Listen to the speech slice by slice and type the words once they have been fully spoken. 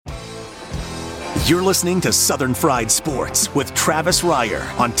You're listening to Southern Fried Sports with Travis Reier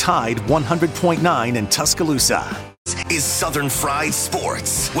on Tide 100.9 in Tuscaloosa. Is Southern Fried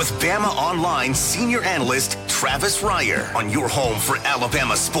Sports with Bama Online senior analyst Travis Reier on your home for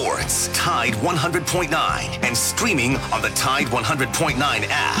Alabama sports. Tide 100.9 and streaming on the Tide 100.9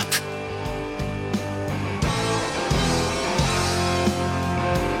 app.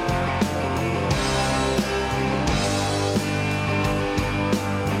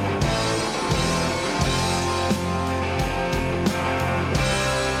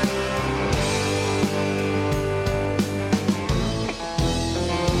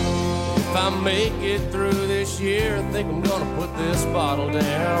 Make it through this year, I think I'm gonna put this bottle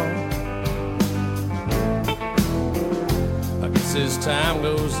down. I guess as time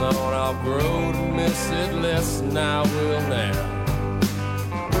goes on, I'll grow to miss it less than I will now.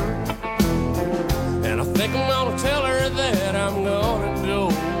 And I think I'm gonna tell her that I'm gonna go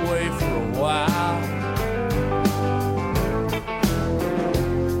away for a while,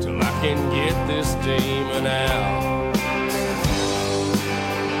 till I can get this demon out.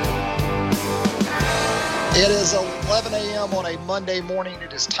 It is 11 a.m. on a Monday morning.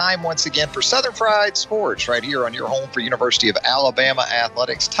 It is time once again for Southern Fried Sports right here on your home for University of Alabama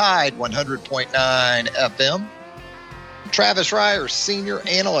Athletics, Tide 100.9 FM. Travis Reier, senior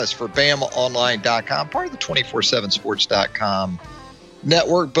analyst for BamaOnline.com, part of the 247sports.com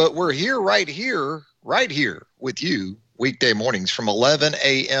network. But we're right here with you weekday mornings from 11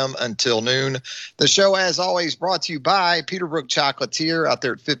 a.m. until noon. The show, as always, brought to you by Peterbrook Chocolatier out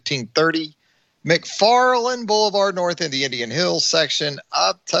there at 1530 McFarland Boulevard, north in the Indian Hills section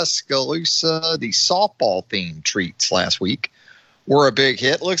of Tuscaloosa. The softball-themed treats last week were a big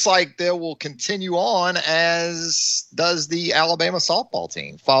hit. Looks like they will continue on, as does the Alabama softball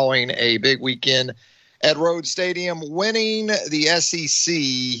team, following a big weekend at Rhodes Stadium, winning the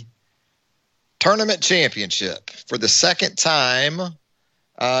SEC tournament championship for the second time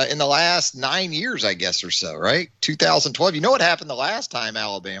in the last 9 years, I guess, or so, right? 2012. You know what happened the last time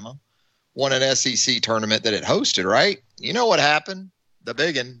Alabama won an SEC tournament that it hosted, right? You know what happened? The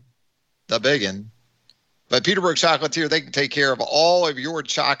biggin. But Peterbrook Chocolatier, they can take care of all of your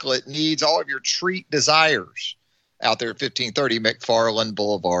chocolate needs, all of your treat desires out there at 1530 McFarland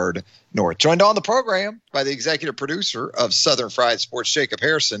Boulevard North. Joined on the program by the executive producer of Southern Fried Sports, Jacob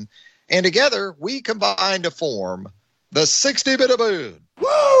Harrison. And together, we combine to form the 60-bit aboon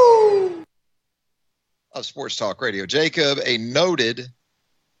of Sports Talk Radio. Jacob, a noted,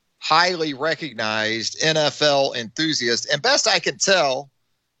 highly recognized NFL enthusiast, and best I can tell,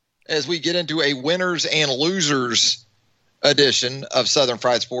 as we get into a winners and losers edition of Southern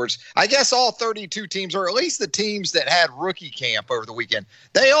Fried Sports, I guess all 32 teams, or at least the teams that had rookie camp over the weekend,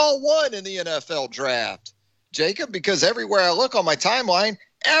 they all won in the NFL draft, Jacob, because everywhere I look on my timeline,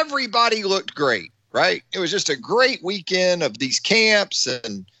 everybody looked great, right? It was just a great weekend of these camps,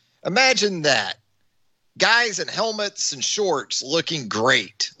 and imagine that. Guys in helmets and shorts looking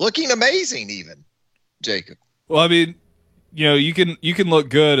great, looking amazing even, Jacob. Well, I mean, you know, you can look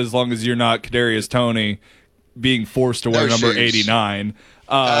good as long as you're not Kadarius Toney being forced to wear number 89.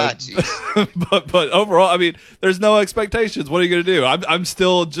 But overall, I mean, there's no expectations. What are you going to do? I'm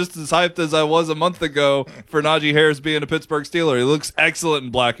still just as hyped as I was a month ago for Najee Harris being a Pittsburgh Steeler. He looks excellent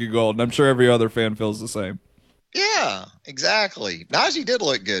in black and gold, and I'm sure every other fan feels the same. Yeah, exactly. Najee did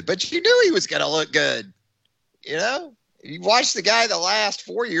look good, but you knew he was going to look good. You know, you watched the guy the last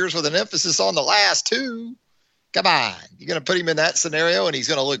 4 years with an emphasis on the last two. Come on. You're going to put him in that scenario and he's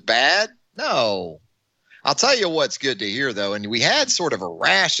going to look bad? No. I'll tell you what's good to hear, though, and we had sort of a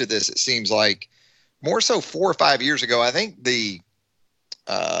rash of this, it seems like, more so 4 or 5 years ago. I think the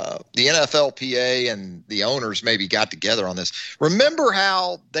NFLPA and the owners maybe got together on this. Remember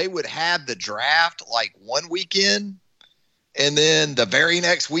how they would have the draft like one weekend, and then the very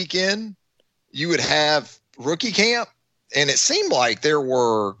next weekend you would have rookie camp? And it seemed like there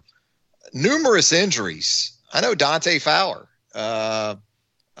were numerous injuries. I know Dante Fowler of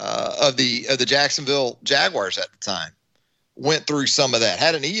the Jacksonville Jaguars at the time went through some of that,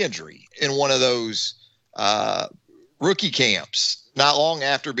 had an knee injury in one of those rookie camps not long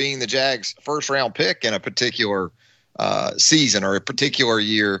after being the Jags' first-round pick in a particular season or a particular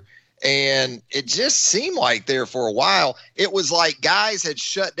year. And it just seemed like there for a while, it was like guys had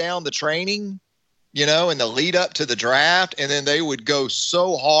shut down the training, you know, in the lead up to the draft, and then they would go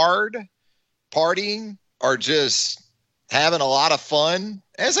so hard partying or just having a lot of fun,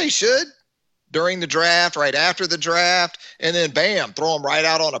 as they should, during the draft, right after the draft, and then bam, throw them right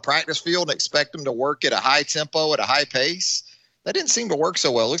out on a practice field and expect them to work at a high tempo, at a high pace. That didn't seem to work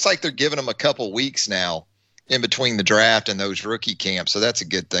so well. Looks like they're giving them a couple weeks now in between the draft and those rookie camps. So that's a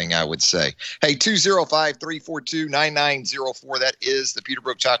good thing, I would say. Hey, 205-342-9904. That is the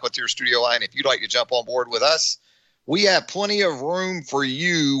Peterbrook Chocolatier studio line. If you'd like to jump on board with us, we have plenty of room for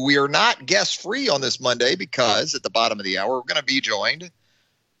you. We are not guest free on this Monday because at the bottom of the hour, we're going to be joined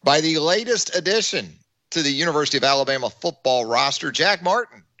by the latest addition to the University of Alabama football roster, Jack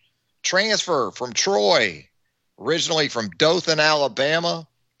Martin, transfer from Troy, originally from Dothan, Alabama.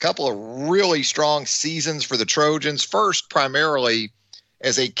 Couple of really strong seasons for the Trojans. First, primarily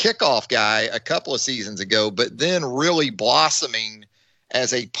as a kickoff guy a couple of seasons ago, but then really blossoming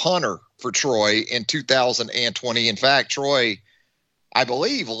as a punter for Troy in 2020. In fact, Troy, I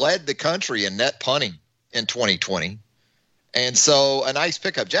believe, led the country in net punting in 2020. And so a nice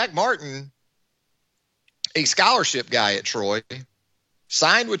pickup. Jack Martin, a scholarship guy at Troy,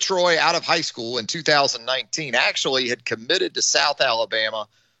 signed with Troy out of high school in 2019, actually had committed to South Alabama,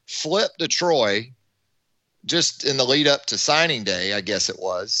 flipped to Troy just in the lead up to signing day, I guess it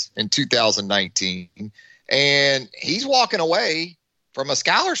was, in 2019. And he's walking away from a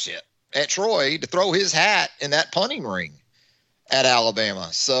scholarship at Troy to throw his hat in that punting ring at Alabama.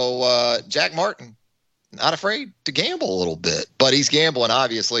 So Jack Martin, not afraid to gamble a little bit, but he's gambling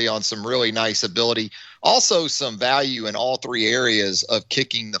obviously on some really nice ability. Also some value in all three areas of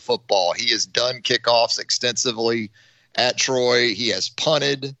kicking the football. He has done kickoffs extensively at Troy. He has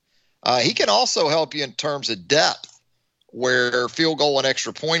punted. He can also help you in terms of depth where field goal and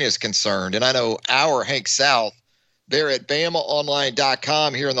extra point is concerned. And I know our Hank South there at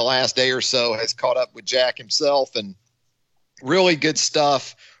BamaOnline.com here in the last day or so has caught up with Jack himself, and really good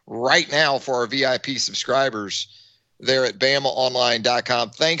stuff right now for our VIP subscribers there at BamaOnline.com.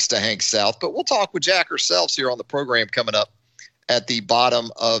 Thanks to Hank South. But we'll talk with Jack ourselves here on the program coming up at the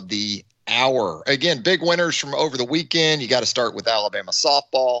bottom of the hour. Again, big winners from over the weekend. You got to start with Alabama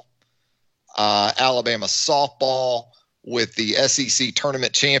softball. Alabama softball with the SEC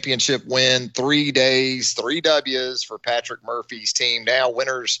tournament championship win, 3 days, 3 W's for Patrick Murphy's team. Now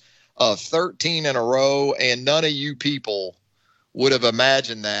winners of 13 in a row, and none of you people would have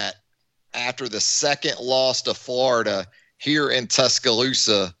imagined that after the second loss to Florida here in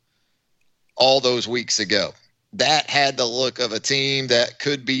Tuscaloosa all those weeks ago. That had the look of a team that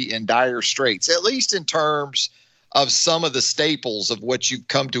could be in dire straits, at least in terms of some of the staples of what you've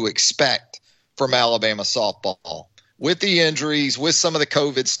come to expect from Alabama softball. With the injuries, with some of the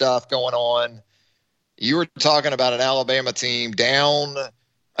COVID stuff going on, you were talking about an Alabama team down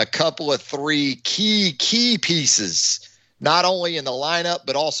a couple of 3 key pieces, not only in the lineup,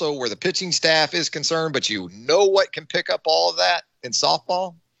 but also where the pitching staff is concerned. But you know what can pick up all of that in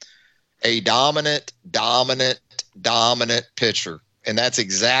softball? A dominant pitcher. And that's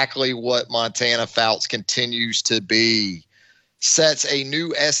exactly what Montana Fouts continues to be. Sets a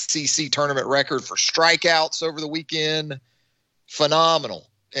new SEC tournament record for strikeouts over the weekend.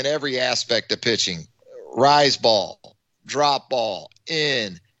 Phenomenal in every aspect of pitching. Rise ball, drop ball,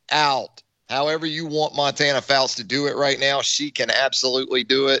 in, out. However you want Montana Fouts to do it right now, she can absolutely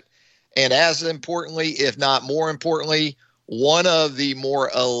do it. And as importantly, if not more importantly, one of the more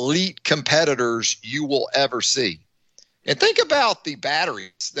elite competitors you will ever see. And think about the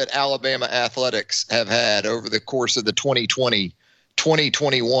batteries that Alabama athletics have had over the course of the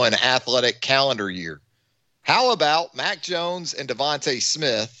 2020-2021 athletic calendar year. How about Mac Jones and Devontae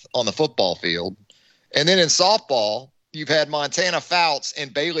Smith on the football field? And then in softball, you've had Montana Fouts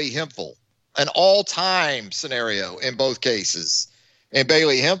and Bailey Hemphill, an all-time scenario in both cases. And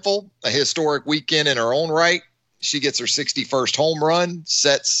Bailey Hemphill, a historic weekend in her own right. She gets her 61st home run,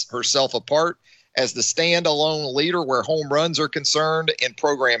 sets herself apart as the standalone leader where home runs are concerned in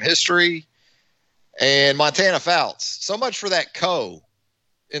program history. And Montana Fouts, so much for that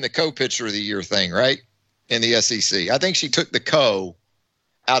in the co-pitcher of the year thing, right? In the SEC. I think she took the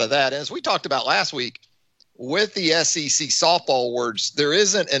out of that. And as we talked about last week, with the SEC softball awards, there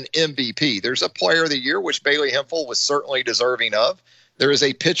isn't an MVP. There's a player of the year, which Bailey Hemphill was certainly deserving of. There is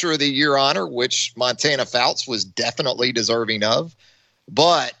a pitcher of the year honor, which Montana Fouts was definitely deserving of.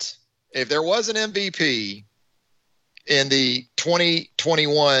 But if there was an MVP in the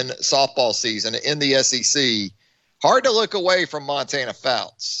 2021 softball season in the SEC, hard to look away from Montana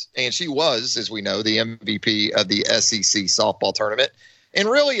Fouts. And she was, as we know, the MVP of the SEC softball tournament. And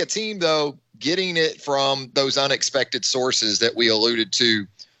really a team, though, getting it from those unexpected sources that we alluded to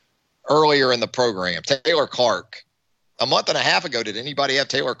earlier in the program. Taylor Clark. A month and a half ago, did anybody have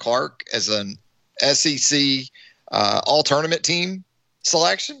Taylor Clark as an SEC all-tournament team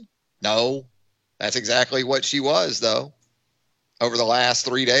selection? No. That's exactly what she was, though, over the last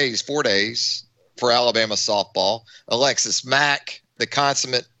 4 days for Alabama softball. Alexis Mack, the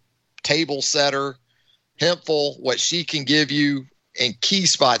consummate table setter, Hemphill, what she can give you in key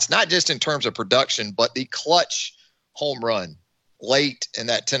spots, not just in terms of production, but the clutch home run late in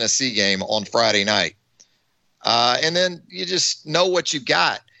that Tennessee game on Friday night. And then you just know what you've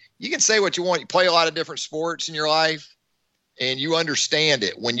got. You can say what you want. You play a lot of different sports in your life, and you understand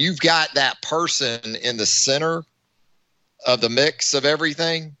it. When you've got that person in the center of the mix of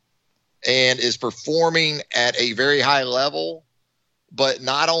everything and is performing at a very high level, but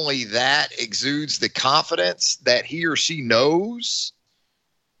not only that, exudes the confidence that he or she knows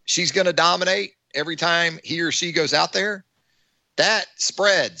she's going to dominate every time he or she goes out there, that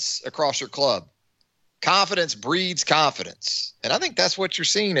spreads across your club. Confidence breeds confidence. And I think that's what you're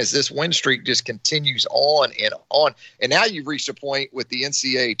seeing as this win streak just continues on and on. And now you've reached a point with the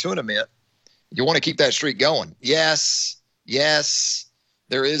NCAA tournament. You want to keep that streak going. Yes,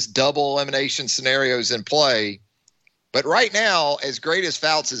 there is double elimination scenarios in play. But right now, as great as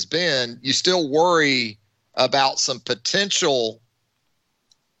Fouts has been, you still worry about some potential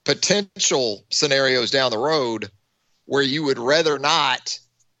scenarios down the road where you would rather not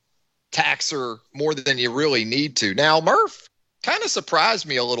tax her more than you really need to. Now, Murph kind of surprised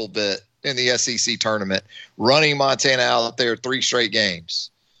me a little bit in the SEC tournament, running Montana out there 3 straight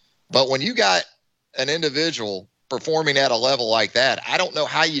games. But when you got an individual performing at a level like that, I don't know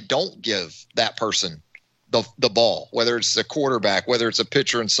how you don't give that person the ball, whether it's a quarterback, whether it's a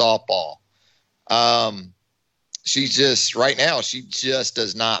pitcher in softball. She just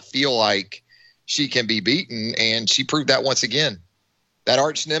does not feel like she can be beaten, and she proved that once again. That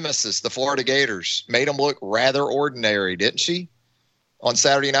arch nemesis, the Florida Gators, made them look rather ordinary, didn't she, on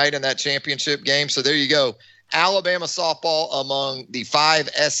Saturday night in that championship game? So there you go. Alabama softball among the 5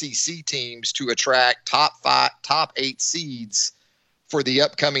 SEC teams to attract top 8 seeds for the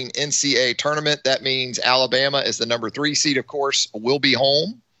upcoming NCAA tournament. That means Alabama is the number 3 seed, of course, will be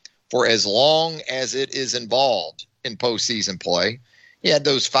home for as long as it is involved in postseason play. You had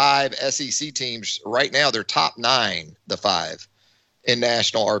those 5 SEC teams. Right now, they're top 9, the 5, in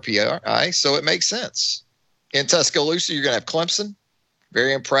national RPI, so it makes sense. In Tuscaloosa, you're going to have Clemson,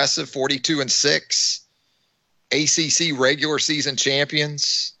 very impressive, 42-6, ACC regular season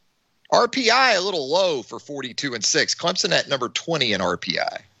champions. RPI a little low for 42-6. Clemson at number 20 in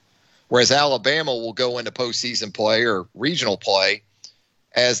RPI, whereas Alabama will go into postseason play or regional play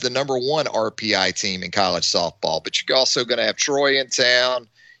as the number 1 RPI team in college softball. But you're also going to have Troy in town.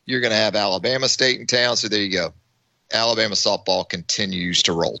 You're going to have Alabama State in town. So there you go. Alabama softball continues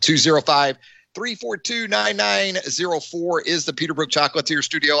to roll. 205-342-9904 is the Peterbrook Chocolatier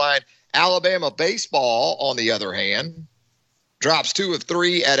studio line. Alabama baseball, on the other hand, drops 2 of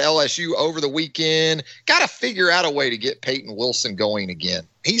 3 at LSU over the weekend. Got to figure out a way to get Peyton Wilson going again.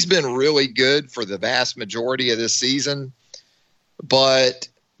 He's been really good for the vast majority of this season, but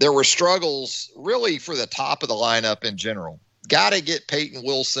there were struggles really for the top of the lineup in general. Got to get Peyton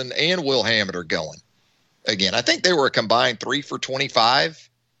Wilson and Will Hamiter going again. I think they were a combined 3 for 25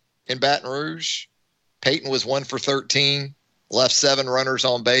 in Baton Rouge. Peyton was 1 for 13, left 7 runners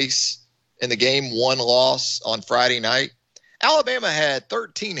on base in the game 1 loss on Friday night. Alabama had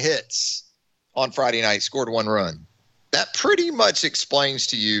 13 hits on Friday night, scored 1 run. That pretty much explains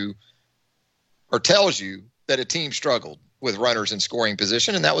to you or tells you that a team struggled with runners in scoring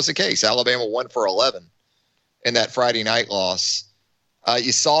position, and that was the case. Alabama 1 for 11 in that Friday night loss.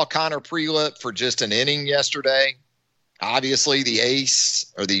 You saw Connor Prelip for just an inning yesterday. Obviously, the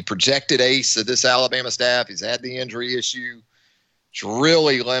ace or the projected ace of this Alabama staff. He's had the injury issue. It's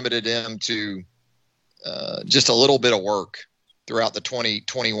really limited him to just a little bit of work throughout the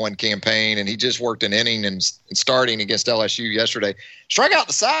 2021 campaign, and he just worked an inning and starting against LSU yesterday. Struck out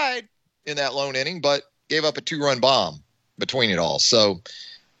the side in that lone inning, but gave up a 2-run bomb between it all. So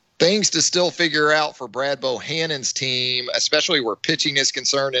things to still figure out for Brad Bohannon's team, especially where pitching is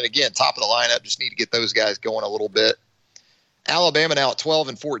concerned. And again, top of the lineup, just need to get those guys going a little bit. Alabama now at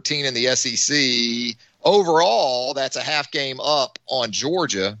 12-14 in the SEC. Overall, that's a half game up on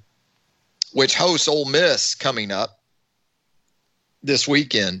Georgia, which hosts Ole Miss coming up this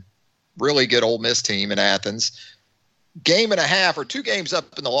weekend. Really good Ole Miss team in Athens. Game and a half or 2 games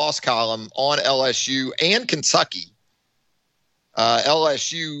up in the loss column on LSU and Kentucky.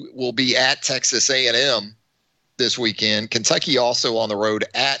 LSU will be at Texas A&M this weekend. Kentucky also on the road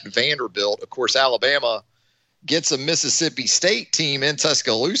at Vanderbilt. Of course, Alabama gets a Mississippi State team in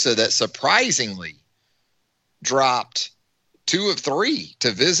Tuscaloosa that surprisingly dropped 2 of 3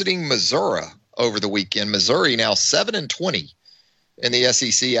 to visiting Missouri over the weekend. Missouri now 7-20 in the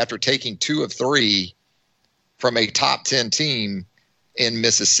SEC after taking 2 of 3 from a top 10 team in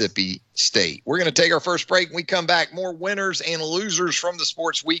Mississippi State. We're going to take our first break. When we come back, more winners and losers from the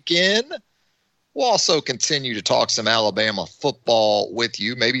sports weekend We'll also continue to talk some Alabama football with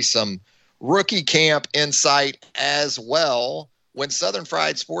you, maybe some rookie camp insight as well when Southern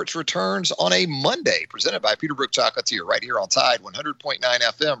Fried Sports returns on a Monday, presented by Peterbrook Chocolatier right here on Tide 100.9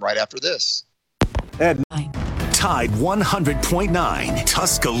 FM right after this. Tide 100.9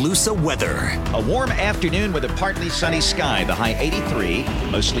 Tuscaloosa weather. A warm afternoon with a partly sunny sky. The high 83.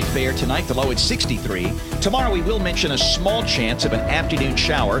 Mostly fair tonight. The low at 63. Tomorrow we will mention a small chance of an afternoon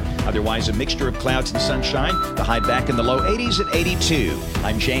shower. Otherwise a mixture of clouds and sunshine. The high back in the low 80s at 82.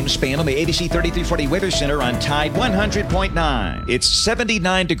 I'm James Spann on the ABC 3340 Weather Center on Tide 100.9. It's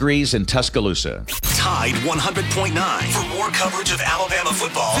 79 degrees in Tuscaloosa. Tide 100.9. For more coverage of Alabama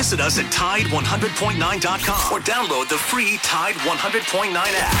football, visit us at Tide100.9.com or download the free Tide 100.9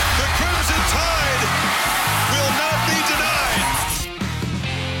 app. The Crimson Tide will not be denied.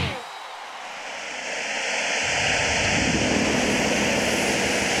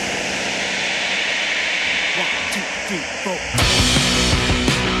 One, two, three, four.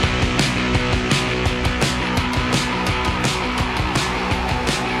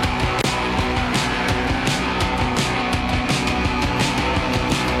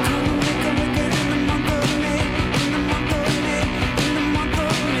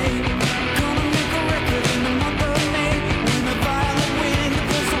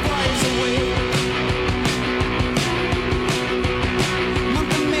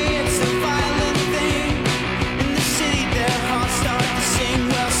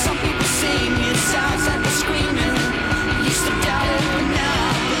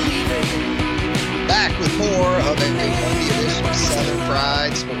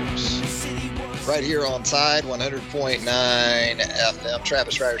 Right here on Tide 100.9 FM.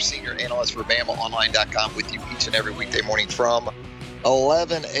 Travis Reier, senior analyst for BamaOnline.com, with you each and every weekday morning from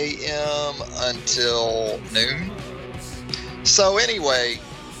 11 a.m. until noon. So anyway,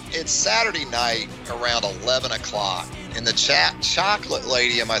 it's Saturday night around 11 o'clock. In the chat, Chocolate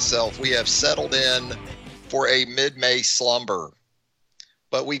Lady and myself, we have settled in for a mid-May slumber.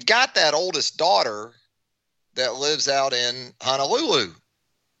 But we've got that oldest daughter that lives out in Honolulu,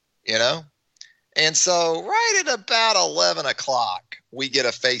 you know? And so right at about 11 o'clock, we get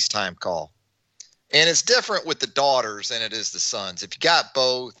a FaceTime call. And it's different with the daughters than it is the sons. If you got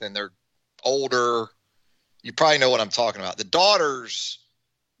both and they're older, you probably know what I'm talking about. The daughters,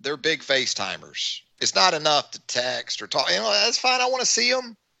 they're big FaceTimers. It's not enough to text or talk. You know, that's fine. I want to see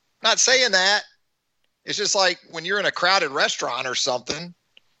them. Not saying that. It's just like when you're in a crowded restaurant or something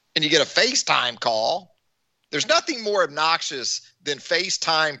and you get a FaceTime call, there's nothing more obnoxious than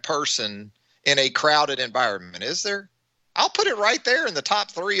FaceTime person in a crowded environment, is there? I'll put it right there in the top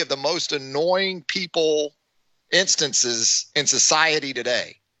 3 of the most annoying people instances in society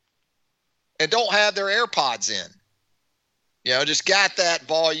today. And don't have their AirPods in. You know, just got that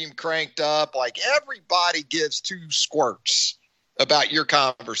volume cranked up. Like everybody gives 2 squirts about your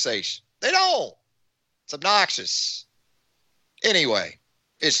conversation. They don't. It's obnoxious. Anyway,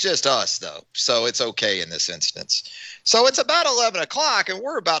 it's just us though. So it's okay in this instance. So it's about 11 o'clock and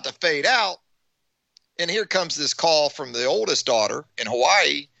we're about to fade out. And here comes this call from the oldest daughter in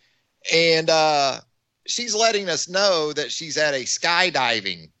Hawaii. And she's letting us know that she's at a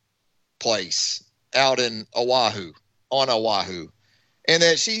skydiving place out in Oahu, on Oahu. And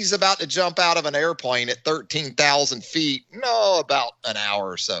that she's about to jump out of an airplane at 13,000 feet. No, about an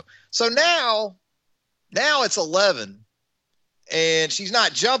hour or so. So now it's 11. And she's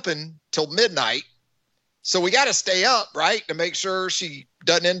not jumping till midnight. So we got to stay up, right, to make sure she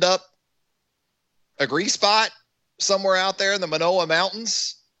doesn't end up a grease spot somewhere out there in the Manoa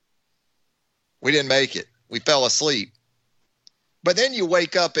Mountains. We didn't make it. We fell asleep. But then you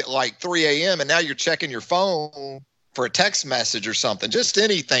wake up at like 3 a.m. and now you're checking your phone for a text message or something. Just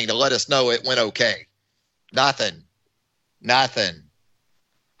anything to let us know it went okay. Nothing.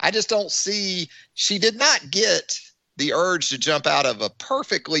 I just don't see. She did not get the urge to jump out of a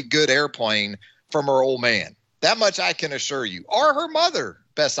perfectly good airplane from her old man. That much I can assure you. Or her mother,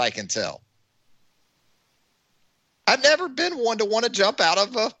 best I can tell. I've never been one to want to jump out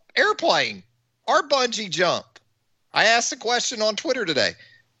of an airplane or bungee jump. I asked the question on Twitter today.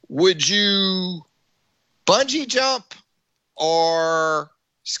 Would you bungee jump or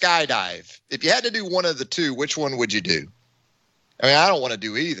skydive? If you had to do one of the two, which one would you do? I mean, I don't want to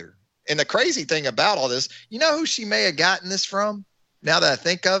do either. And the crazy thing about all this, you know who she may have gotten this from? Now that I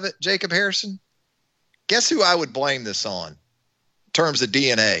think of it, Jacob Harrison? Guess who I would blame this on in terms of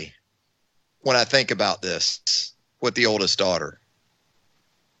DNA when I think about this with the oldest daughter?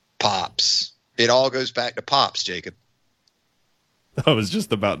 Pops. It all goes back to Pops, Jacob. I was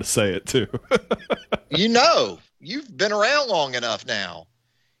just about to say it too. You know, you've been around long enough now.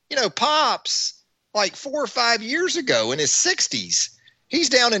 You know, Pops like 4 or 5 years ago in his 60s. He's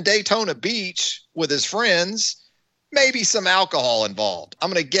down in Daytona Beach with his friends, maybe some alcohol involved.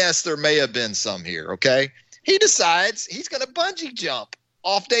 I'm going to guess there may have been some here, okay? He decides he's going to bungee jump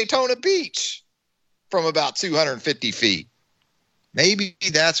off Daytona Beach from about 250 feet. Maybe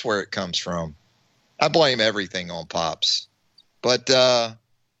that's where it comes from. I blame everything on Pops. But the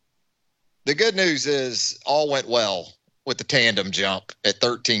good news is all went well with the tandem jump at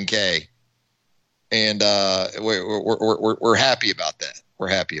 13K. And we're happy about that. We're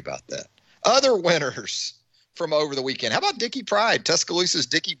happy about that. Other winners from over the weekend. How about Dickie Pride? Tuscaloosa's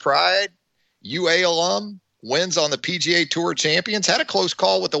Dickie Pride, UA alum, wins on the PGA Tour Champions. Had a close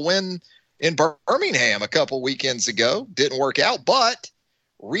call with the win in Birmingham a couple weekends ago. Didn't work out, but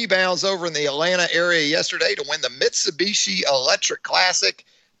rebounds over in the Atlanta area yesterday to win the Mitsubishi Electric Classic.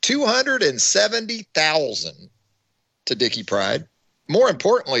 $270,000 to Dickie Pride. More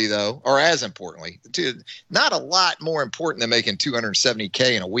importantly, though, or as importantly, not a lot more important than making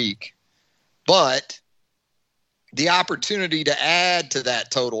 $270K in a week, but the opportunity to add to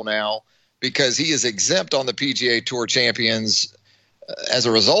that total now because he is exempt on the PGA Tour Champions as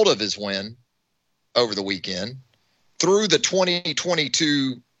a result of his win over the weekend through the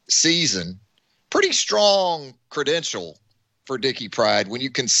 2022 season. Pretty strong credential for Dickie Pride when you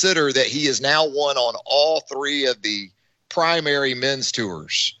consider that he has now won on all three of the primary men's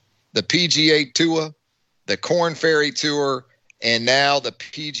tours, the PGA Tour, the Korn Ferry Tour, and now the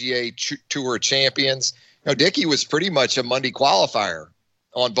PGA Tour Champions. You know, Dickie was pretty much a Monday qualifier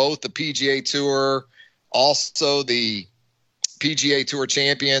on both the PGA Tour, also the PGA Tour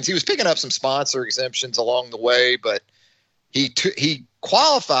Champions. He was picking up some sponsor exemptions along the way, but he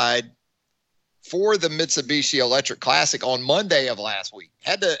qualified for the Mitsubishi Electric Classic on Monday of last week.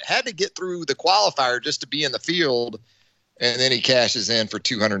 Had to get through the qualifier just to be in the field, and then he cashes in for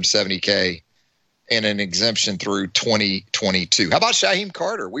 $270K and an exemption through 2022. How about Shaheem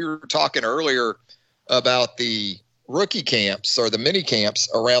Carter? We were talking earlier about the rookie camps or the mini camps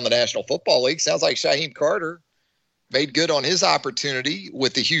around the National Football League. Sounds like Shaheem Carter made good on his opportunity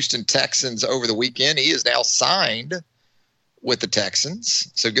with the Houston Texans over the weekend. He is now signed with the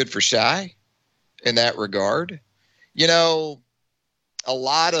Texans, so good for Shy in that regard. You know, a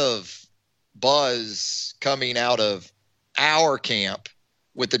lot of buzz coming out of our camp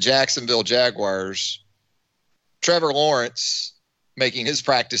with the Jacksonville Jaguars. Trevor Lawrence making his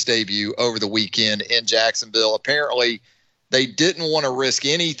practice debut over the weekend in Jacksonville. Apparently, they didn't want to risk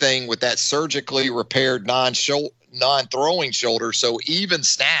anything with that surgically repaired non-throwing shoulder, so even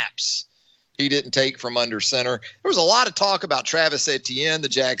snaps he didn't take from under center. There was a lot of talk about Travis Etienne, the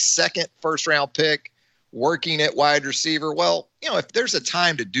Jags' second first-round pick, working at wide receiver. Well, you know, if there's a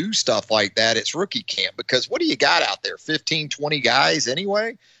time to do stuff like that, it's rookie camp, because what do you got out there? 15, 20 guys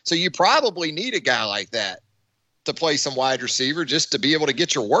anyway? So you probably need a guy like that to play some wide receiver just to be able to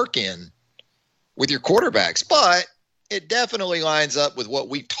get your work in with your quarterbacks. But it definitely lines up with what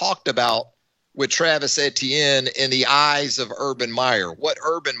we talked about with Travis Etienne in the eyes of Urban Meyer. What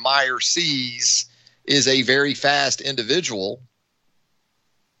Urban Meyer sees is a very fast individual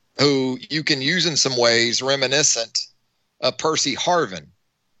who you can use in some ways reminiscent of Percy Harvin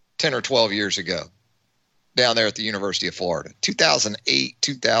 10 or 12 years ago down there at the University of Florida. 2008,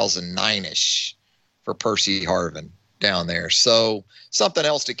 2009-ish for Percy Harvin down there. So something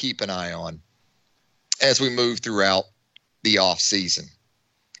else to keep an eye on as we move throughout the offseason.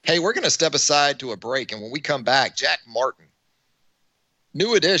 Hey, we're going to step aside to a break, and when we come back, Jack Martin,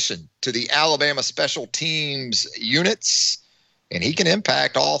 new addition to the Alabama Special Teams units, and he can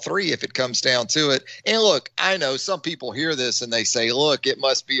impact all three if it comes down to it. And look, I know some people hear this and they say, look, it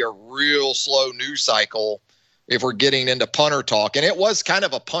must be a real slow news cycle if we're getting into punter talk. And it was kind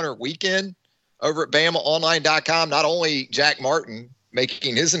of a punter weekend over at BamaOnline.com. Not only Jack Martin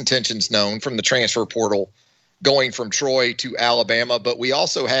making his intentions known from the transfer portal, going from Troy to Alabama, but we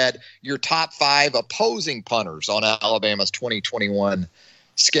also had your top 5 opposing punters on Alabama's 2021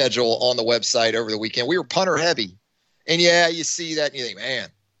 schedule on the website over the weekend. We were punter heavy. And yeah, you see that and you think, man,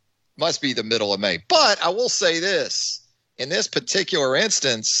 must be the middle of May. But I will say this, in this particular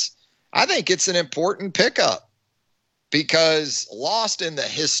instance, I think it's an important pickup, because lost in the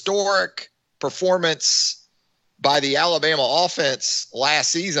historic performance by the Alabama offense last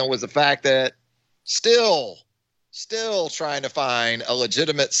season was the fact that still trying to find a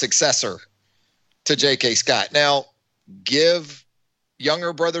legitimate successor to J.K. Scott. Now, give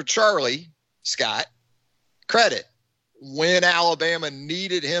younger brother Charlie Scott credit. When Alabama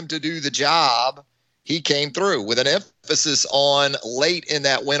needed him to do the job, he came through with an emphasis on late in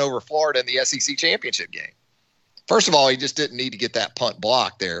that win over Florida in the SEC championship game. First of all, he just didn't need to get that punt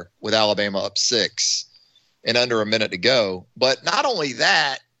block there with Alabama up 6 and under a minute to go. But not only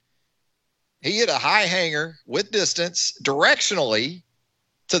that, he hit a high hanger with distance directionally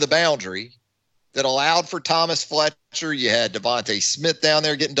to the boundary that allowed for Thomas Fletcher. You had Devontae Smith down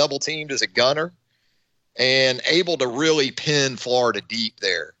there getting double teamed as a gunner and able to really pin Florida deep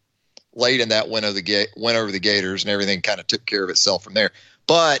there late in that win over the Gators, and everything kind of took care of itself from there.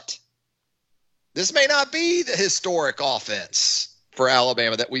 But this may not be the historic offense for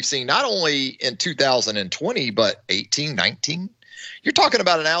Alabama that we've seen not only in 2020, but 18, 19. You're talking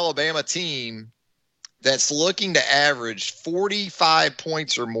about an Alabama team that's looking to average 45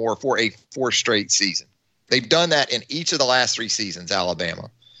 points or more for a 4th straight season. They've done that in each of the last 3 seasons.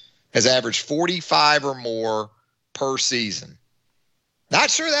 Alabama has averaged 45 or more per season. Not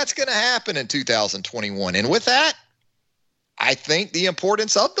sure that's going to happen in 2021. And with that, I think the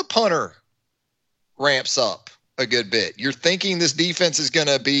importance of the punter ramps up a good bit. You're thinking this defense is going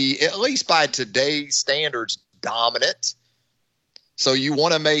to be, at least by today's standards, dominant. So you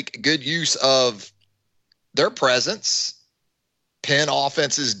want to make good use of their presence, pin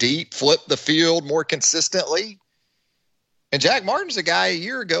offenses deep, flip the field more consistently. And Jack Martin's a guy a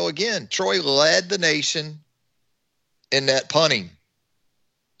year ago, again, Troy led the nation in net punting.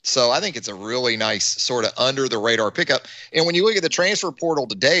 So I think it's a really nice sort of under-the-radar pickup. And when you look at the transfer portal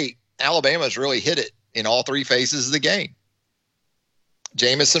to date, Alabama's really hit it in all 3 phases of the game.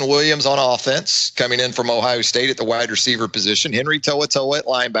 Jamison Williams on offense, coming in from Ohio State at the wide receiver position. Henry To'oTo'o at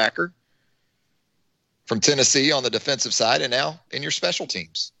linebacker from Tennessee on the defensive side, and now in your special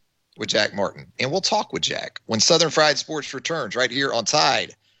teams with Jack Martin. And we'll talk with Jack when Southern Fried Sports returns right here on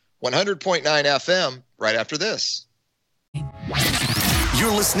Tide 100.9 FM right after this.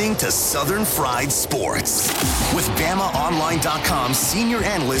 You're listening to Southern Fried Sports with BamaOnline.com senior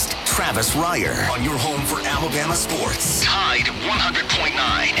analyst Travis Reier on your home for Alabama sports. Tide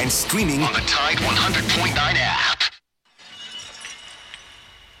 100.9 and streaming on the Tide 100.9 app.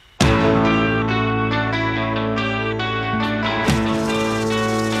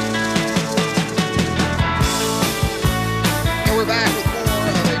 And we're back with more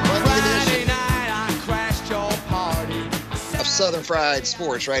of a Monday edition of Southern Fried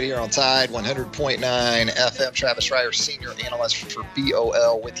Sports right here on Tide 100.9 FM. Travis Reier, senior analyst for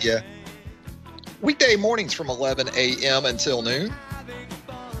BOL, with you weekday mornings from 11 a.m. until noon.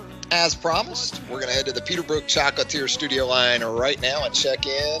 As promised, we're going to head to the Peterbrook Chocolatier studio line right now and check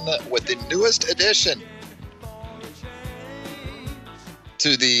in with the newest addition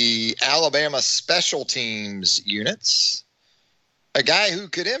to the Alabama special teams units, a guy who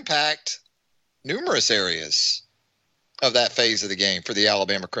could impact numerous areas of that phase of the game for the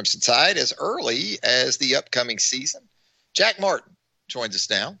Alabama Crimson Tide as early as the upcoming season. Jack Martin joins us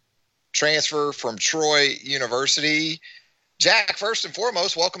now, transfer from Troy University. Jack, first and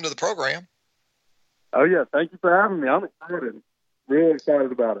foremost, welcome to the program. Oh, yeah. Thank you for having me. I'm excited. Really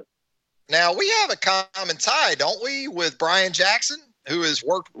excited about it. Now, we have a common tie, don't we, with Brian Jackson, who has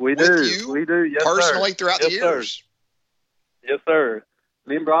worked with you yes, personally sir. throughout the years. Sir. Yes, sir.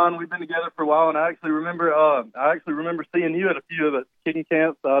 Me and Brian, we've been together for a while, and I actually remember seeing you at a few of the kicking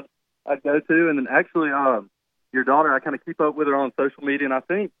camps I'd go to, and then actually your daughter, I kind of keep up with her on social media, and I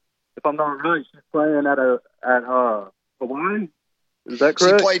think, if I'm not right, she's playing at Hawaii. Is that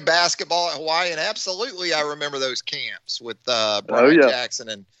correct? She played basketball at Hawaii, and absolutely I remember those camps with Brian Jackson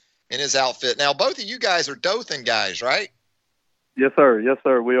and his outfit. Now, both of you guys are Dothan guys, right? Yes, sir. Yes,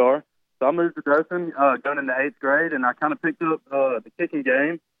 sir, we are. So I moved to Dothan going into 8th grade, and I kind of picked up the kicking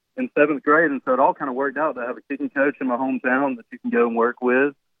game in 7th grade, and so it all kind of worked out to have a kicking coach in my hometown that you can go and work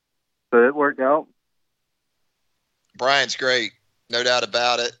with. So it worked out. Brian's great, no doubt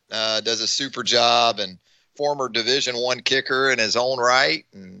about it. Does a super job, and former Division I kicker in his own right,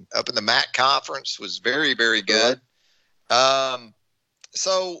 and up in the MAC conference was very, very good.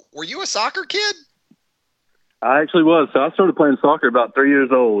 So were you a soccer kid? I actually was. So I started playing soccer about 3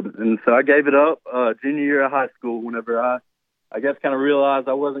 years old, and so I gave it up junior year of high school whenever I guess kind of realized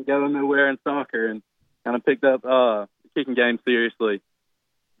I wasn't going nowhere in soccer, and kind of picked up the kicking game seriously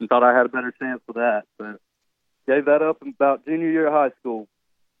and thought I had a better chance with that. But gave that up in about junior year of high school.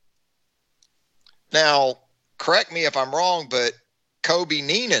 Now, correct me if I'm wrong, but Kobe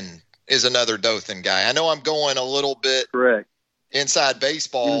Neenan is another Dothan guy. I know I'm going a little bit correct inside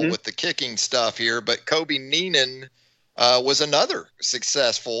baseball with the kicking stuff here, but Kobe Neenan was another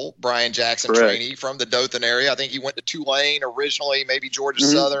successful Brian Jackson trainee from the Dothan area. I think he went to Tulane originally, maybe Georgia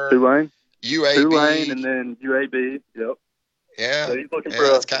Southern, Tulane, UAB, and then UAB. Yep. Yeah. So he's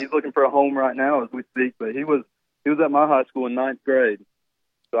looking for a home right now as we speak. But he was at my high school in 9th grade.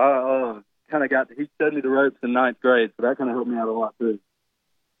 So I he showed me the ropes in 9th grade, so that kind of helped me out a lot too.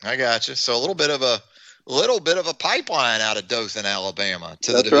 I got you. So a little bit of a pipeline out of Dothan, Alabama,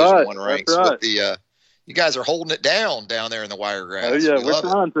 to the That's Division right. I ranks. That's right. With the you guys are holding it down there in the Wiregrass. Oh yeah,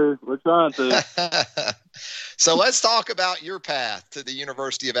 we're trying to. So let's talk about your path to the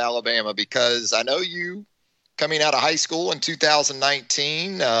University of Alabama, because I know you coming out of high school in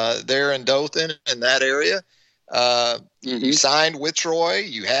 2019 there in Dothan in that area. You signed with Troy.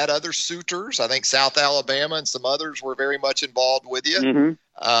 You had other suitors. I think South Alabama and some others were very much involved with you.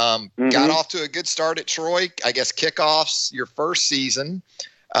 Got off to a good start at Troy. I guess kickoffs your first season.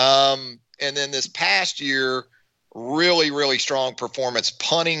 And then this past year, really, really strong performance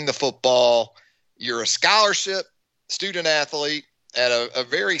punting the football. You're a scholarship student athlete at a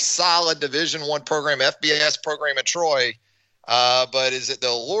very solid Division I program, FBS program in Troy. But is it the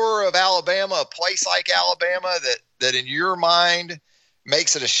allure of Alabama, a place like Alabama, that in your mind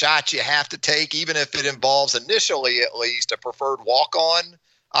makes it a shot you have to take, even if it involves initially at least a preferred walk-on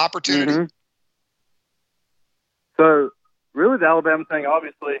opportunity? So really the Alabama thing,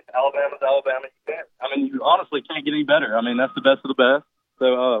 obviously, Alabama's Alabama. You honestly can't get any better. I mean, that's the best of the best.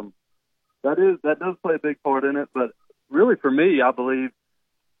 So that does play a big part in it. But really for me, I believe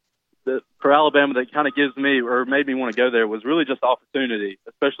that for Alabama, that kind of gives me or made me want to go there was really just opportunity,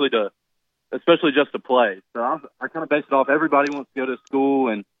 especially just to play. So I kind of base it off everybody wants to go to school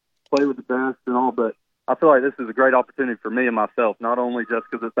and play with the best and all, but I feel like this is a great opportunity for me and myself, not only just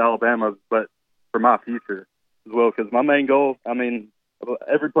because it's Alabama, but for my future as well. Because my main goal,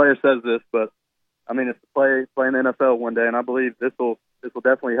 every player says this, but it's to play in the NFL one day, and I believe this will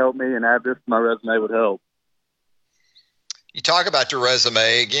definitely help me, and add this to my resume would help. You talk about your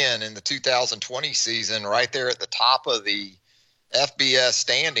resume again in the 2020 season, right there at the top of the FBS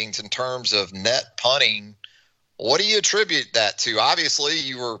standings in terms of net punting. What do you attribute that to? Obviously,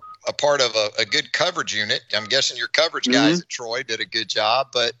 you were a part of a good coverage unit. I'm guessing your coverage guys at Troy did a good job,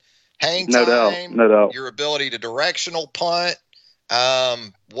 but hang time, no doubt. Your ability to directional punt,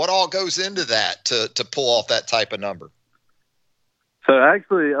 what all goes into that to pull off that type of number? So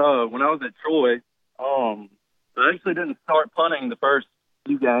actually, when I was at Troy, I actually didn't start punting the first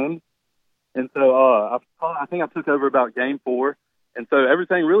few games. And so I think I took over about game 4. And so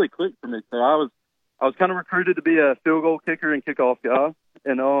everything really clicked for me. So I was kind of recruited to be a field goal kicker and kickoff guy.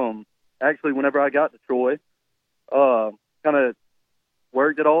 And actually, whenever I got to Troy, kind of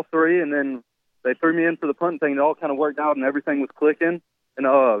worked at all three. And then they threw me in for the punting thing. It all kind of worked out and everything was clicking.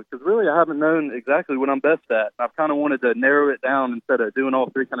 And because really I haven't known exactly what I'm best at. I've kind of wanted to narrow it down instead of doing all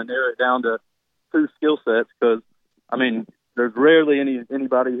three, kind of narrow it down to 2 skill sets. Because, there's rarely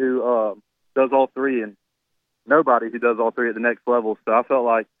anybody who does all three, and nobody who does all three at the next level. So I felt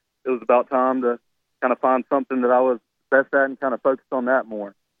like it was about time to kind of find something that I was best at and kind of focus on that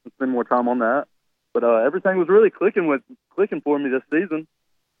more and spend more time on that. But everything was really clicking for me this season.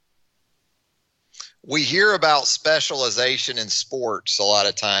 We hear about specialization in sports a lot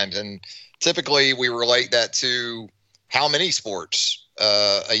of times, and typically we relate that to how many sports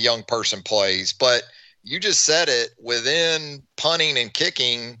a young person plays. But you just said it, within punting and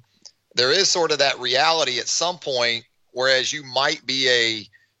kicking, there is sort of that reality at some point, whereas you might be a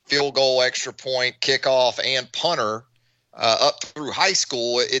field goal, extra point, kickoff, and punter up through high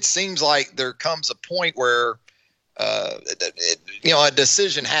school, it seems like there comes a point where a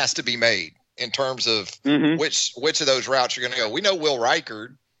decision has to be made in terms of which of those routes you're going to go. We know Will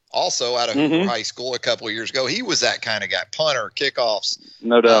Reichard, also out of Hoover High School a couple of years ago, he was that kind of guy, punter, kickoffs.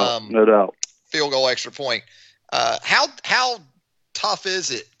 No doubt. Field goal, extra point. How tough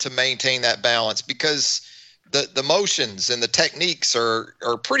is it to maintain that balance? Because the motions and the techniques are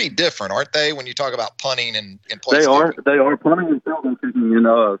pretty different, aren't they, when you talk about punting and place kicking? They are. Punting and field goal kicking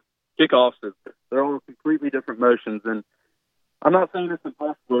and kickoffs, they're all completely different motions. And I'm not saying it's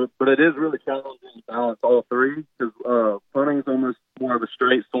impossible, but it is really challenging to balance all three, because punting is almost more of a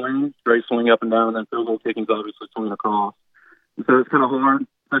straight swing up and down, and then field goal kicking is obviously swinging across. And so it's kind of hard,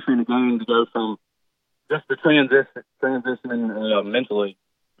 especially in the game, to go from just the transitioning mentally,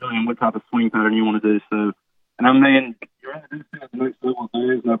 knowing what type of swing pattern you want to do. So, and you're introducing at the next level.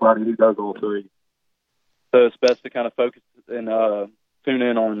 There is nobody who does all three. So it's best to kind of focus and tune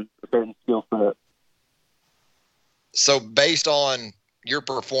in on a certain skill set. So based on your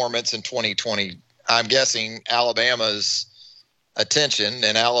performance in 2020, I'm guessing Alabama's attention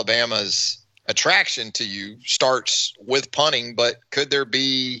and Alabama's attraction to you starts with punting, but could there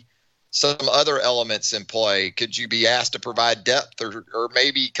be some other elements in play? Could you be asked to provide depth or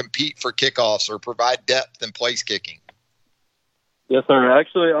maybe compete for kickoffs or provide depth in place kicking? Yes, sir.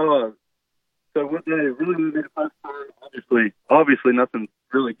 Actually, so what they really need me to focus on, obviously nothing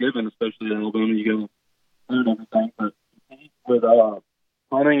really given, especially at Alabama. You go learn everything, but with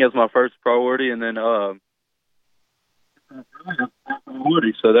punting as my first priority, and then so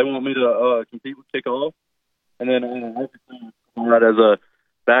they want me to compete with kickoff, and then everything right as a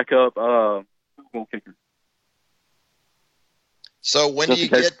backup goal kicker. So when just you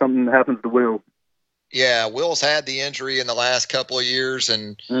in case get something happens to Will. Yeah, Will's had the injury in the last couple of years,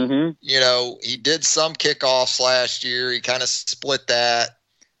 and he did some kickoffs last year. He kind of split that.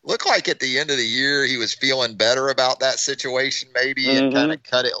 Looked like at the end of the year he was feeling better about that situation maybe, and kind of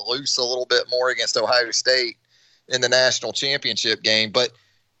cut it loose a little bit more against Ohio State in the national championship game. But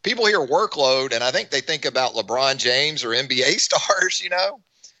people hear workload, and I think they think about LeBron James or NBA stars,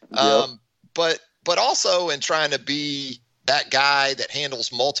 but also in trying to be that guy that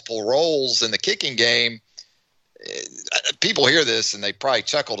handles multiple roles in the kicking game. People hear this and they probably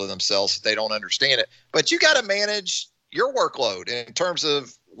chuckle to themselves if they don't understand it. But you got to manage your workload in terms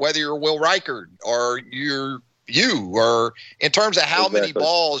of whether you're Will Reichard or you, or in terms of how many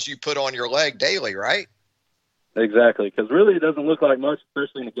balls you put on your leg daily, right? Exactly, because really it doesn't look like much,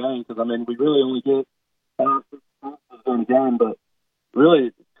 especially in a game, because, we really only get passes in the game, but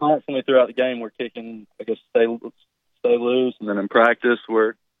really constantly throughout the game we're kicking, stay loose, and then in practice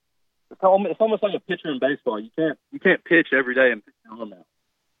it's almost like a pitcher in baseball. You can't pitch every day and pitch your arm out.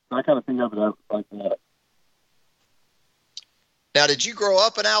 So I kind of think of it like that. Now, did you grow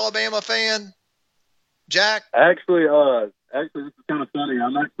up an Alabama fan, Jack? Actually, this is kind of funny.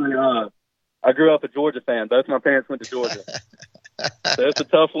 I grew up a Georgia fan. Both my parents went to Georgia, so it's a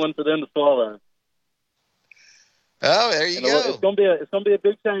tough one for them to swallow. Oh, there you go. It's gonna be a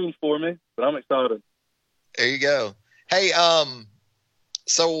big change for me, but I'm excited. There you go. Hey,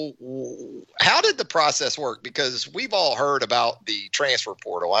 so how did the process work? Because we've all heard about the transfer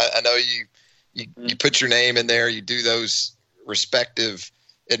portal. I know you put your name in there, you do those respective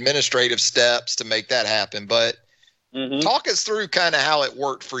administrative steps to make that happen. But talk us through kind of how it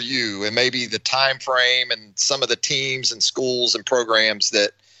worked for you, and maybe the time frame and some of the teams and schools and programs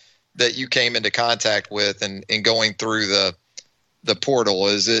that you came into contact with and going through the portal.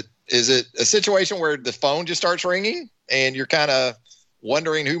 Is it a situation where the phone just starts ringing and you're kind of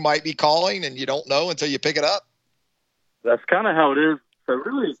wondering who might be calling and you don't know until you pick it up? That's kind of how it is. So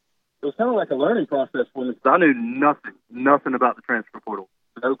really, it was kind of like a learning process for me, because I knew nothing about the transfer portal.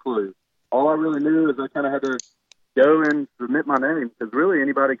 No clue. All I really knew is I kind of had to go and submit my name, because really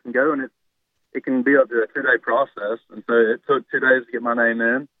anybody can go, and it can be up to a 2-day process. And so it took 2 days to get my name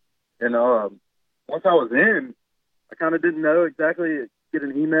in. And once I was in, I kind of didn't know exactly. Get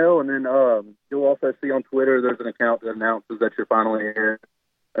an email, and then you'll also see on Twitter there's an account that announces that you're finally in.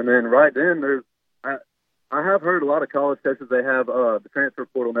 And then right then I have heard a lot of college coaches, they have the transfer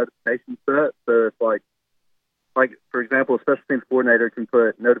portal notification set. So it's like for example, a special teams coordinator can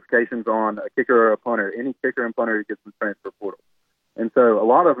put notifications on a kicker or a punter. Any kicker and punter gets in the transfer portal. And so a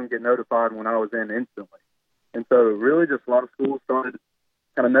lot of them get notified when I was in instantly. And so really just a lot of schools started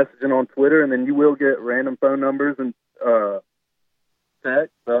kind of messaging on Twitter, and then you will get random phone numbers and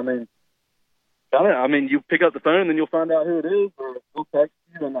text. So, you pick up the phone and then you'll find out who it is, or they'll text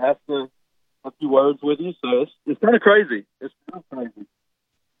you and ask a few words with you. So it's kind of crazy. It's kind of crazy.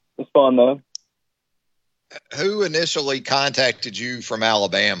 It's fun though. Who initially contacted you from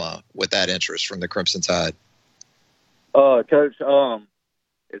Alabama with that interest from the Crimson Tide? Coach, it's kind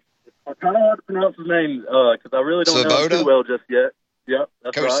of hard to pronounce his name because I really don't know him too well just yet. Yep,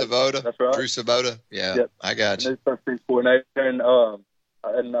 that's Coach right. Svoboda. That's right. Drew Svoboda. Yeah, yep. I got you. He's coordinator, and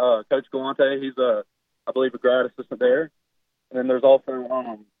Coach Galante, he's I believe a grad assistant there. And then there's also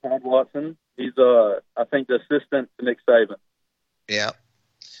Todd Watson. He's I think the assistant to Nick Saban. Yeah.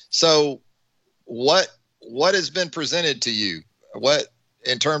 So what has been presented to you? What,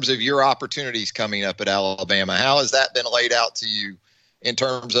 in terms of your opportunities coming up at Alabama, how has that been laid out to you in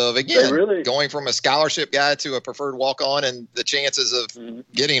terms of, again, going from a scholarship guy to a preferred walk-on and the chances of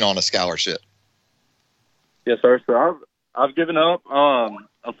getting on a scholarship? Yes, sir. So I've given up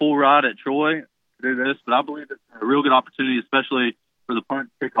a full ride at Troy to do this, but I believe it's a real good opportunity, especially for the punt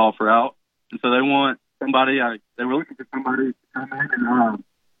kickoff route. And so they want somebody, they were looking for somebody to come in and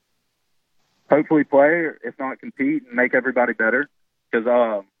hopefully play, if not compete, and make everybody better. Because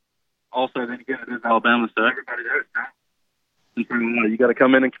also, then again, it is Alabama, so everybody knows now. And so, you got to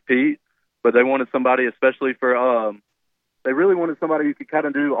come in and compete. But they wanted somebody, especially for they really wanted somebody who could kind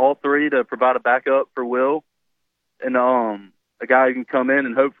of do all three to provide a backup for Will, and a guy who can come in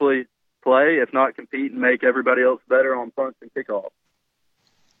and hopefully play, if not compete, and make everybody else better on punts and kickoff.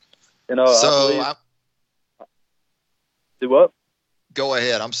 And do what? Go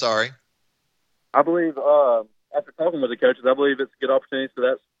ahead. I'm sorry. I believe after talking with the coaches, I believe it's a good opportunity. So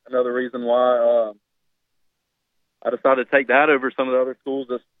that's another reason why I decided to take that over some of the other schools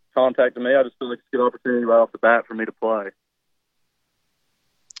that contacted me. I just feel like it's a good opportunity right off the bat for me to play.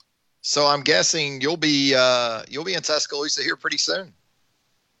 So I'm guessing you'll be in Tuscaloosa here pretty soon.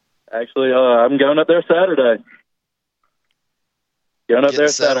 Actually, I'm going up there Saturday.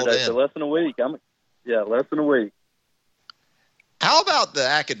 So less than a week. Less than a week. How about the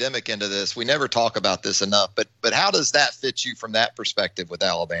academic end of this? We never talk about this enough, but how does that fit you from that perspective with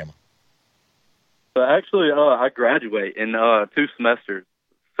Alabama? So actually, I graduate in 2 semesters.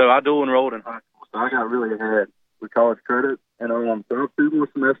 So I dual enrolled in high school, so I got really ahead with college credit. And so I have 2 more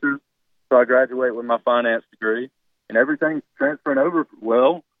semesters, so I graduate with my finance degree. And everything's transferring over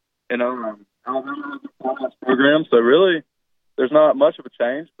well. And Alabama has a finance program, so really there's not much of a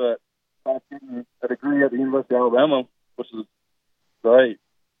change, but I'm getting a degree at the University of Alabama, which is great.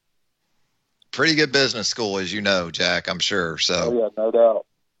 Pretty good business school, as you know, Jack, I'm sure. So. Oh, yeah, no doubt.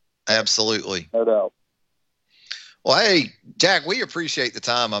 Absolutely. No doubt. Well, hey, Jack, we appreciate the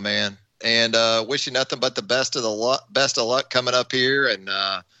time, my man, and wish you nothing but the best of luck coming up here. And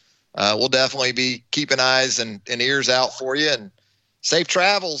we'll definitely be keeping eyes and ears out for you, and safe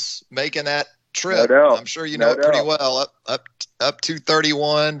travels making that trip. No doubt. I'm sure you know it pretty well. Up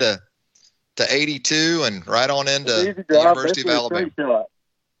 231 to 82 and right on into the University of Alabama.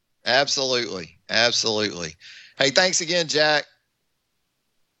 Absolutely. Hey, thanks again, Jack.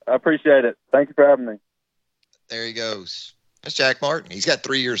 I appreciate it. Thank you for having me. There he goes. That's Jack Martin. He's got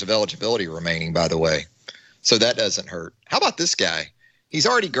 3 years of eligibility remaining, by the way, so that doesn't hurt. How about this guy? He's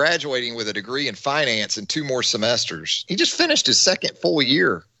already graduating with a degree in finance in 2 more semesters. He just finished his second full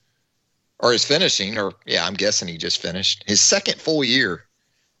year, or is finishing, I'm guessing he just finished his second full year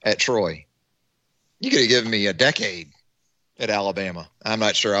at Troy. You could have given me a decade at Alabama. I'm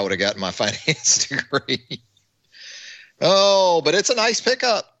not sure I would have gotten my finance degree. Oh, but it's a nice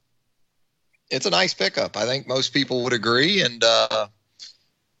pickup. I think most people would agree. And,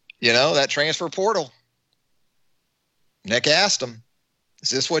 that transfer portal. Nick asked him, is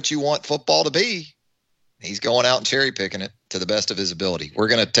this what you want football to be? He's going out and cherry picking it to the best of his ability. We're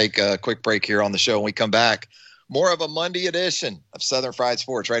going to take a quick break here on the show. When we come back, more of a Monday edition of Southern Fried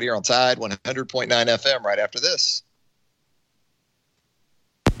Sports right here on Tide 100.9 FM right after this.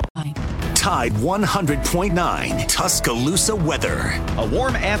 Tide 100.9 Tuscaloosa weather. A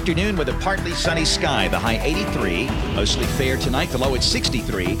warm afternoon with a partly sunny sky, the high 83. Mostly fair tonight, the low at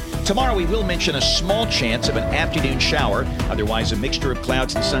 63. Tomorrow we will mention a small chance of an afternoon shower. Otherwise a mixture of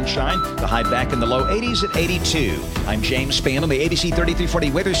clouds and sunshine. The high back in the low 80s at 82. I'm James Spann on the ABC 3340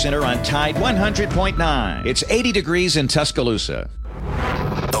 Weather Center on Tide 100.9. It's 80 degrees in Tuscaloosa.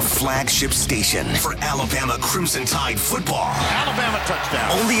 The flagship station for Alabama Crimson Tide football. Alabama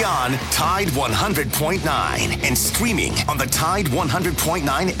touchdown. Only on Tide 100.9 and streaming on the Tide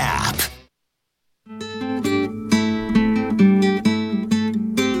 100.9 app.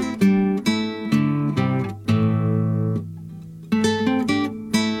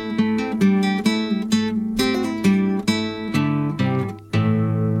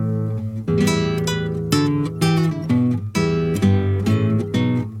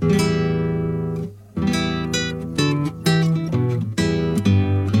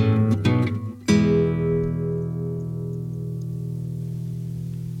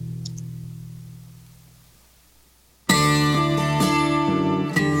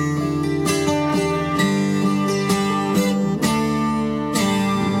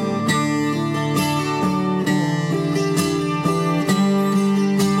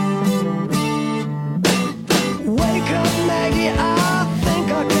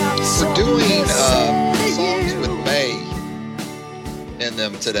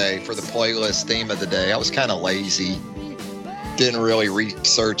 Today for the playlist theme of the day. I was kind of lazy, didn't really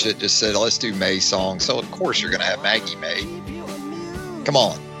research it, just said let's do May songs. So of course you're going to have Maggie May. Come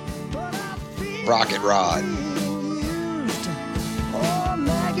on, Rocket Rod.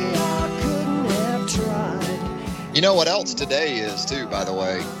 You know what else today is too, by the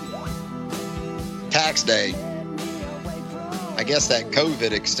way? Tax day. I guess that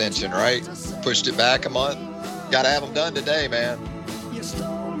COVID extension, right? Pushed it back a month. Got to have them done today, man.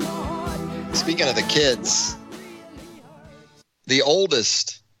 Speaking of the kids, the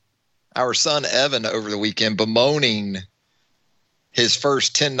oldest, our son Evan, over the weekend, bemoaning his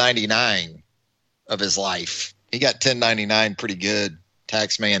first 1099 of his life. He got 1099 pretty good.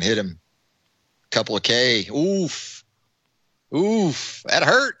 Tax man hit him a couple of K. Oof. That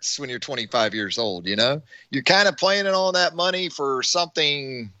hurts when you're 25 years old, you know? You're kind of planning on that money for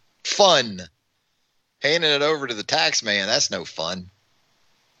something fun. Handing it over to the tax man, that's no fun.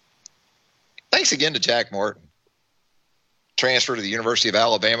 Thanks again to Jack Martin. transfer to the University of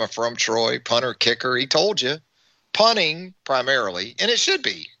Alabama from Troy, punter, kicker. He told you, punting primarily, and it should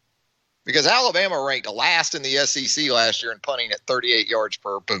be, because Alabama ranked last in the SEC last year in punting at 38 yards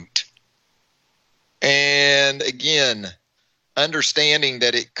per boot. And again, understanding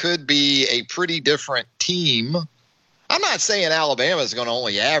that it could be a pretty different team. I'm not saying Alabama is going to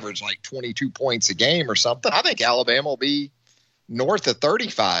only average like 22 points a game or something. I think Alabama will be north of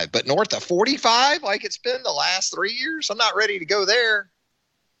 35, but north of 45 like it's been the last 3 years, I'm not ready to go there.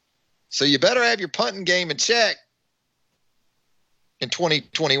 So you better have your punting game in check in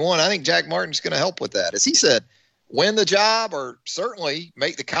 2021. I think Jack Martin's going to help with that. As he said, win the job or certainly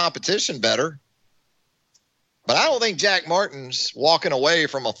make the competition better. But I don't think Jack Martin's walking away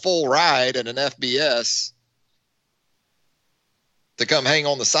from a full ride at an FBS to come hang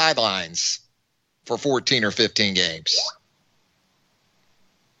on the sidelines for 14 or 15 games.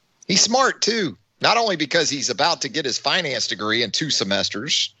 He's smart, too, not only because he's about to get his finance degree in 2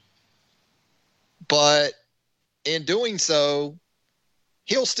 semesters, but in doing so,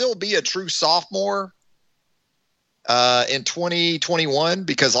 he'll still be a true sophomore in 2021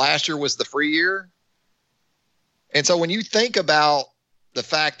 because last year was the free year. And so when you think about the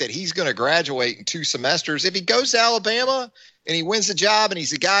fact that he's going to graduate in 2 semesters, if he goes to Alabama and he wins the job and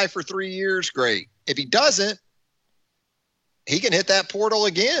he's a guy for 3 years, great. If he doesn't, he can hit that portal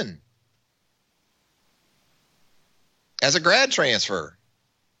again as a grad transfer.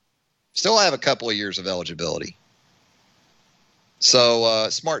 Still have a couple of years of eligibility. So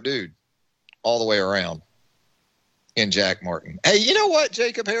smart dude all the way around in Jack Martin. Hey, you know what,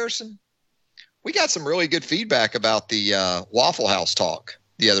 Jacob Harrison? We got some really good feedback about the Waffle House talk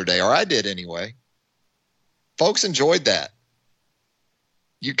the other day, or I did anyway. Folks enjoyed that.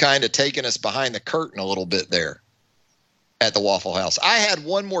 You kind of taking us behind the curtain a little bit there at the Waffle House. I had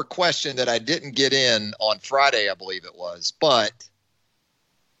one more question that I didn't get in on Friday, I believe it was. But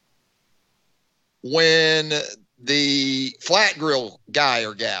when the flat grill guy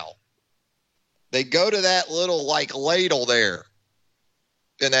or gal, they go to that little like ladle there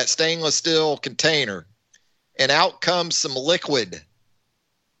in that stainless steel container, and out comes some liquid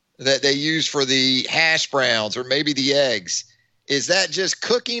that they use for the hash browns or maybe the eggs. Is that just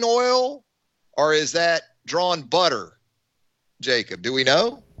cooking oil or is that drawn butter, Jacob? Do we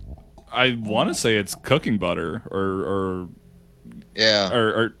know? I want to say it's cooking butter or yeah.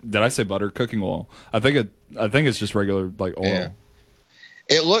 Or did I say butter? Cooking oil. I think it's just regular like oil. Yeah.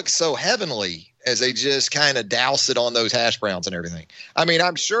 It looks so heavenly as they just kind of douse it on those hash browns and everything. I mean,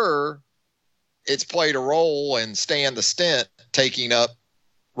 I'm sure it's played a role in Stan the Stent taking up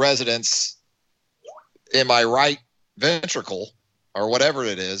residence in my right ventricle or whatever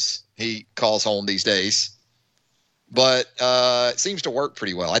it is he calls home these days. But it seems to work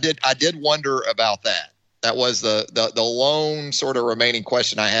pretty well. I did wonder about that. That was the lone sort of remaining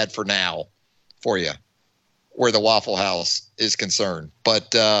question I had for now for you, where the Waffle House is concerned. But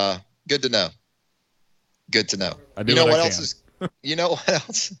good to know. Good to know. You know what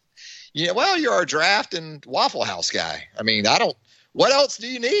else? Well, you're our draft and Waffle House guy. I mean, what else do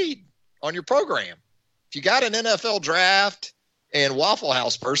you need on your program? If you got an NFL draft and Waffle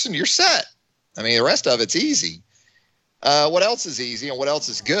House person, you're set. I mean, the rest of it's easy. What else is easy and what else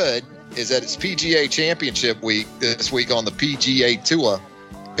is good is that it's PGA Championship week this week on the PGA Tour.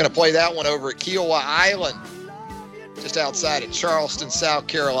 Going to play that one over at Kiowa Island, just outside of Charleston, South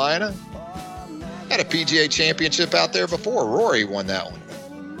Carolina. Had a PGA Championship out there before. Rory won that one.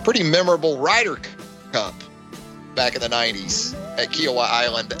 Pretty memorable Ryder Cup back in the 90s at Kiowa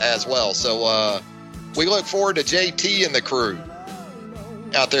Island as well. So we look forward to JT and the crew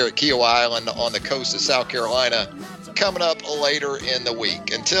out there at Kiowa Island on the coast of South Carolina coming up later in the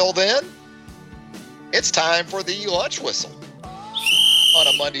week. Until then, it's time for the lunch whistle on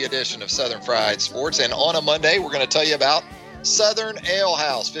a Monday edition of Southern Fried Sports. And on a Monday, we're going to tell you about Southern Ale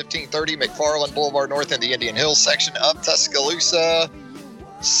House, 1530 McFarland Boulevard North in the Indian Hills section of Tuscaloosa.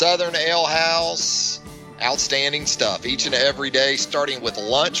 Southern Ale House, outstanding stuff each and every day, starting with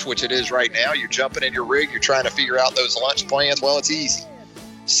lunch, which it is right now. You're jumping in your rig, you're trying to figure out those lunch plans. Well, it's easy.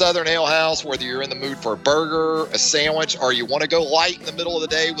 Southern Ale House, whether you're in the mood for a burger, a sandwich, or you want to go light in the middle of the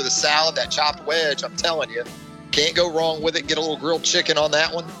day with a salad, that chopped wedge, I'm telling you, can't go wrong with it. Get a little grilled chicken on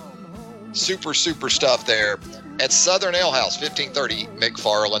that one. Super, super stuff there at Southern Ale House, 1530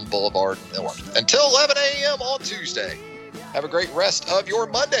 McFarland Boulevard North. Until 11 a.m. on Tuesday. Have a great rest of your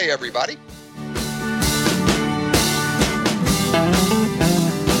Monday, everybody.